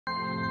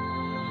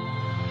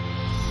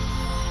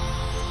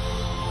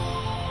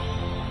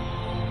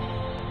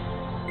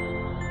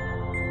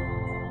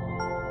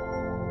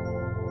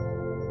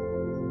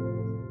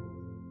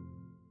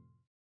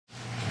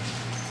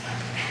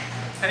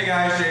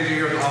guys, JJ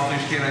here with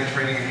Off-Leash Canine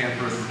Training in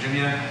Hampton,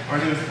 Virginia. Our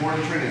newest board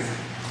and trainer is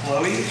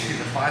Chloe. She's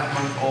a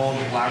 5-month-old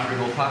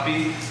Labradoodle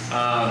puppy.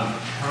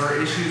 Her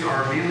issues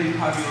are mainly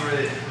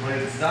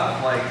puppy-related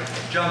stuff like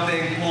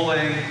jumping,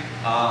 pulling,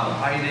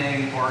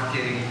 biting,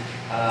 barking.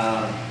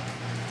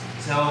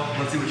 So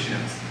let's see what she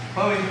knows.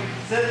 Chloe,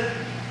 sit.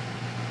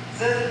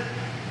 Sit.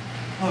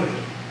 Chloe,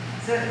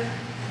 sit.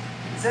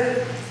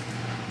 Sit.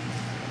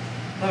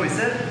 Chloe,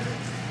 sit.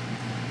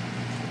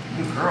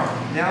 Good girl.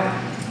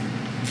 Down.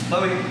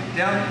 Chloe,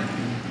 down.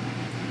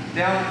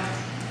 Down.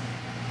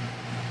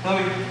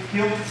 Chloe,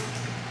 heel.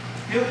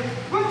 Heel.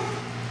 Whoop.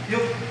 Heel.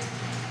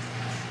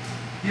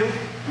 Heel.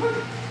 Whoop.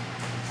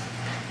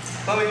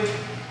 Chloe,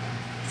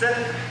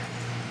 sit.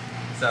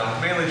 So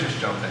mainly just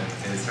jumping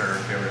is her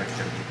favorite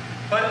activity.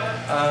 But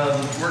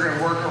we're going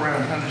to work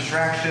around a ton of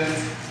distractions,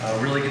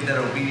 really get that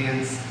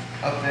obedience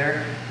up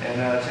there,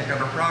 and check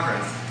out our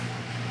progress.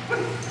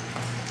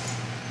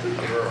 Good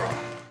girl.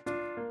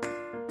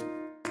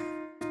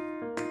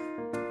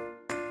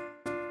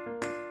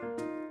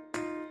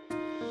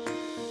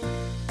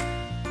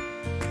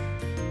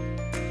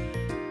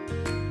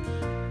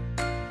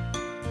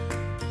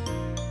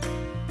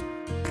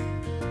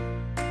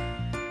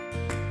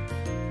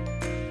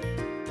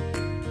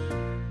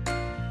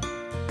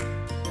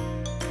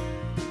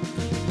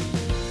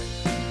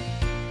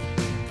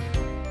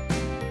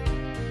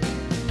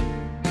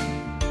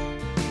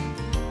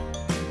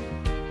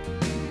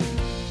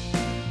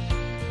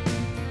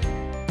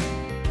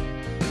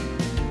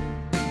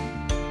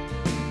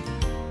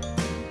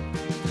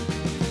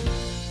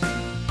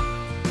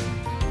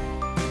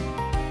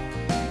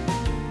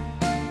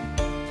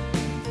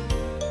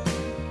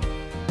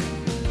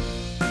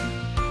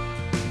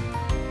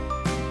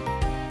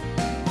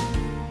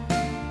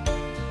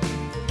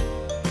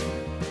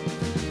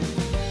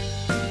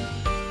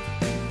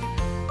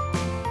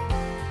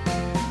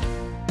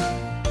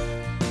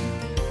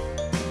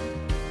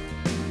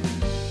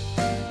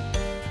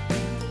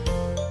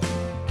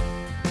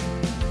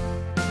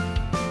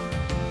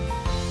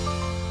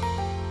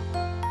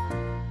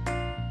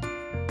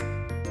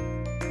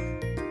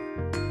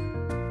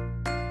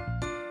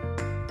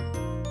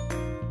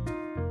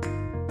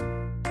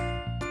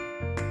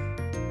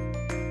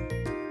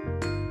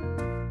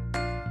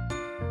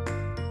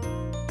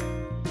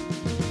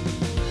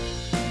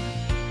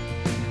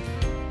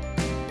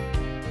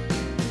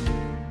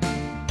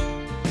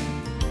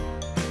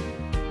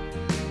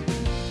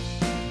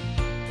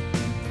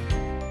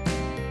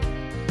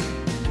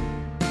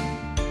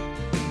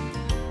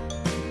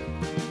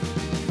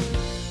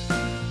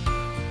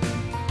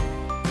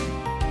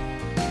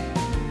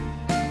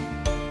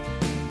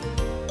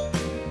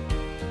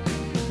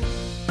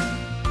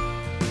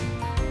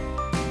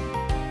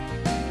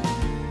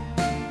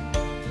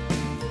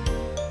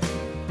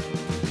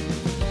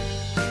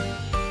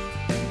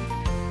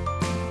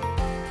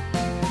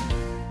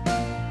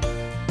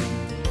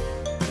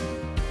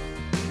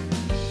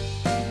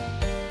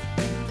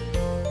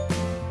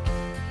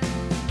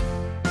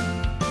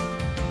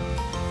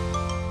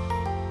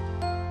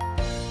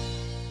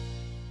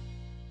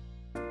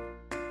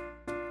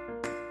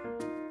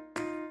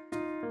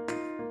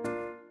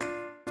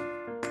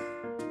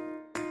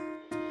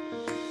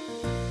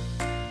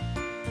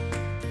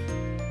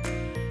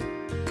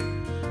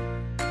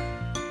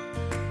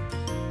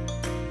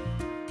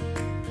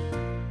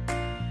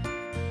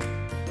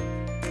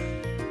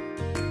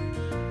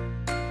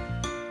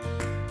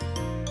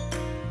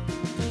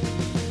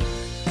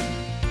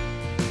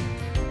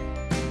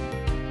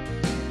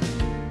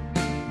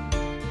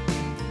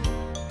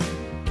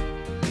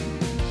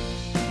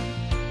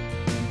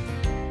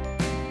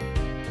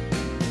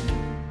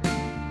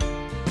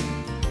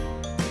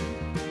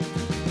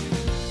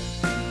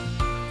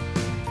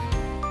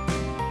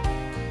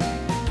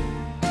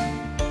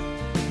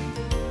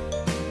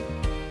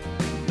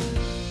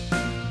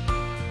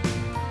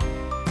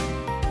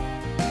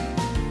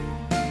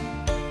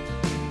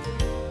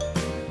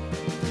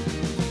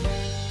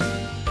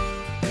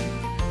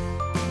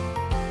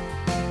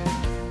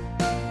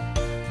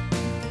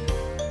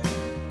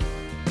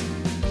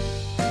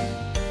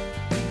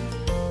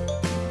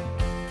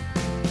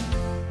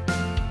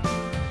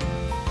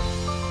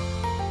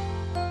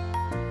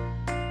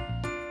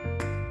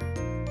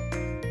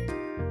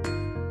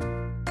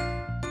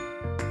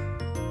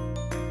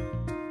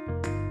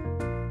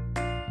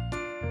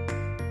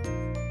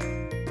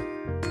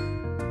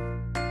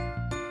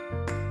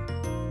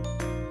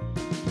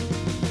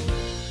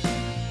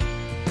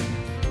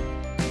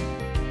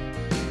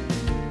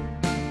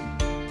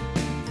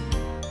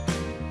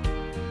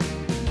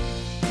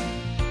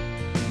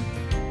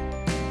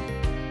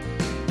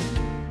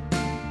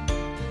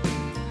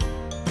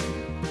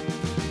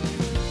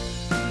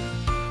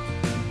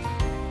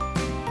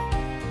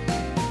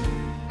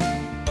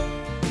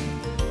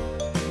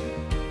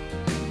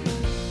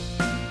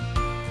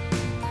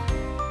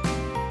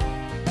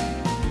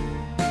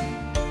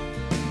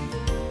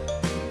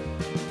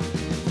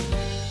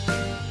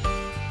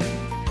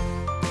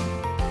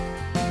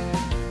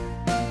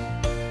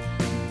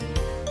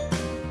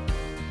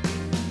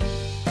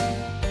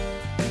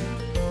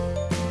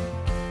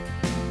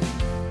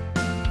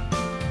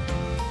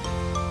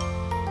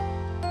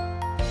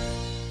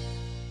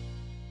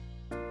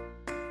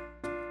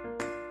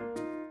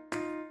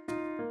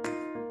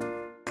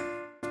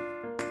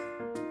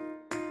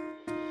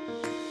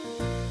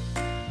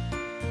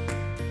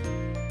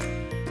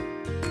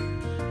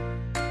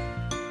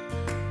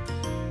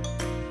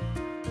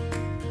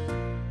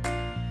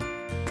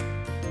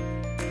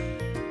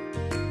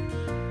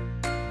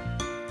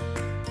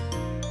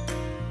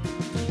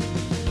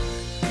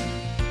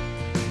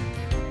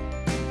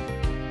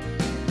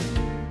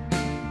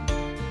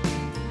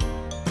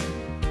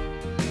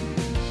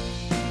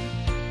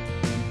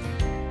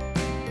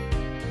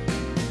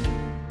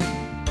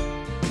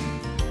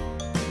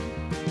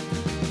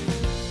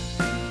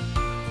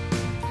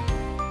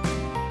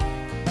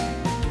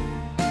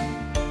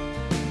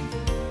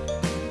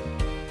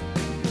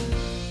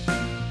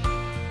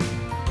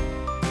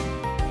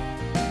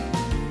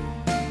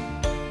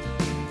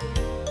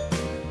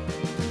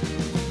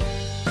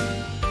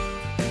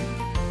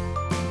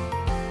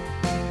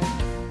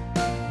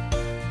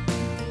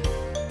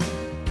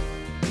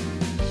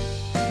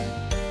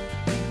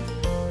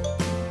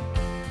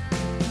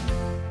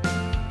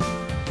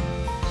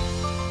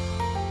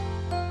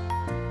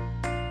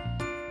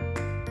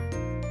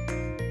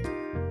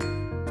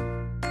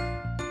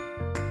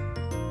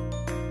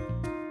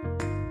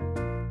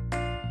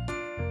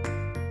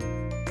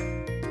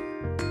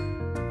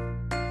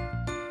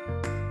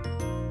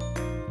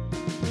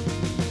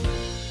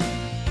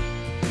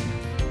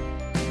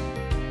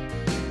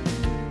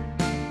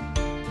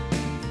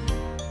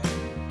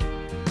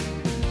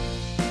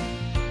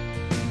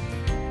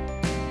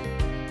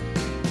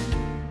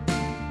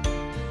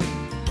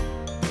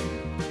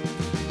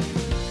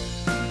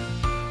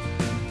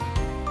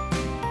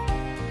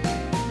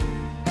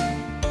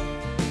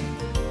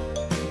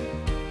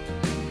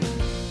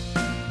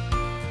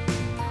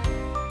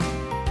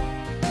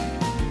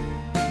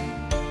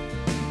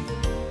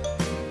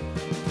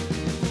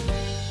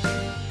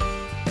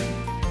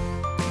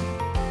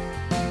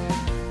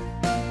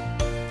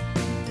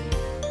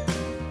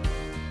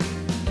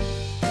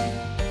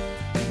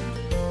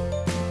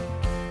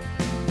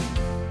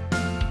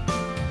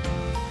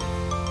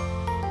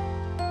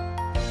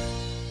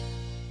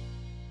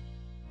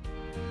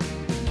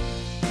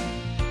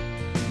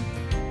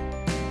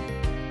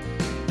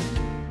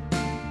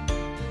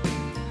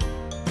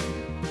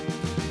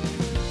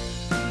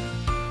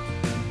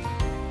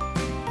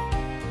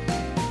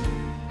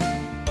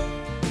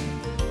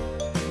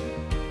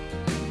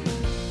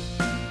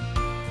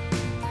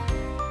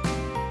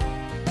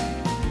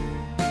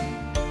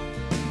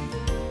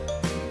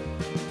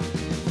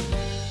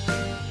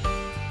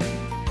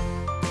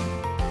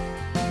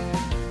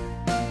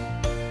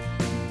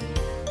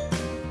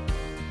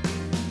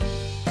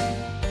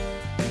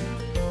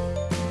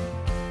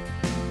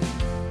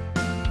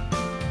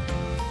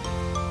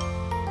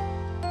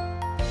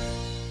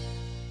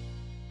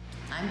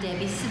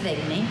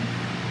 Savigny.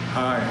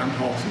 Hi, I'm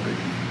Paul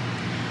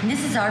Savigny. And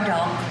this is our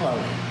dog, Chloe.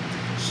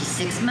 She's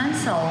 6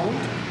 months old,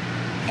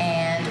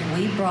 and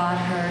we brought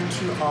her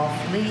to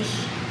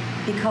Off-Leash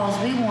because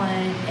we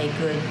wanted a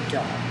good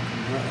dog.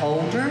 We're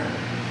older,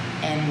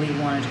 and we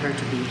wanted her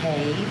to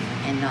behave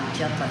and not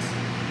jump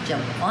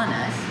on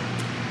us.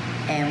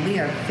 And we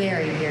are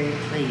very, very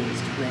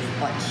pleased with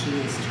what she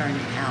has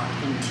turned out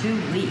in 2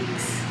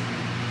 weeks.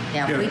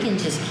 Now, if we can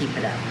just keep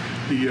it up.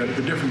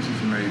 The difference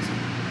is amazing.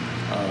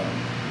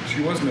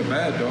 She wasn't a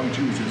bad dog.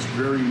 She was just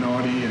very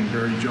naughty and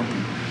very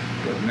jumpy.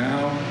 But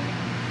now,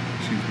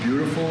 she's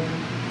beautiful.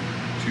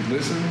 She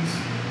listens.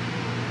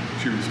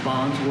 She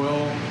responds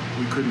well.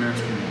 We couldn't ask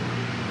for more.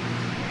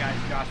 Hey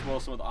guys, Josh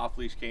Wilson with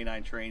Off-Leash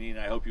Canine Training.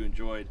 I hope you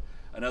enjoyed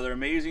another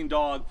amazing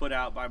dog put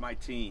out by my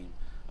team.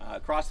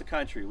 Across the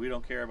country, we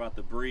don't care about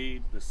the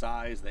breed, the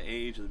size, the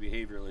age, or the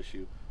behavioral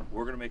issue.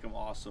 We're going to make them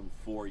awesome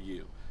for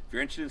you. If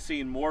you're interested in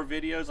seeing more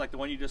videos like the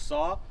one you just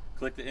saw,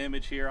 click the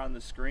image here on the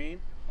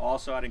screen.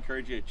 Also, I'd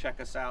encourage you to check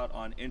us out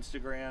on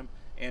Instagram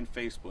and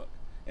Facebook.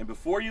 And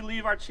before you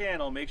leave our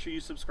channel, make sure you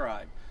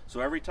subscribe.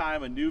 So every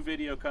time a new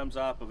video comes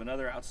up of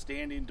another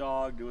outstanding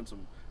dog doing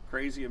some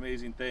crazy,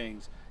 amazing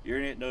things, you're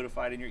going to get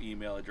notified in your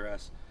email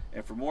address.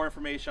 And for more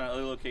information on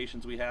other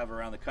locations we have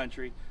around the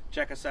country,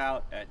 check us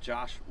out at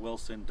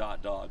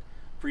joshwilson.dog.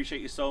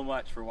 Appreciate you so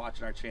much for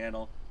watching our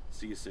channel.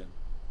 See you soon.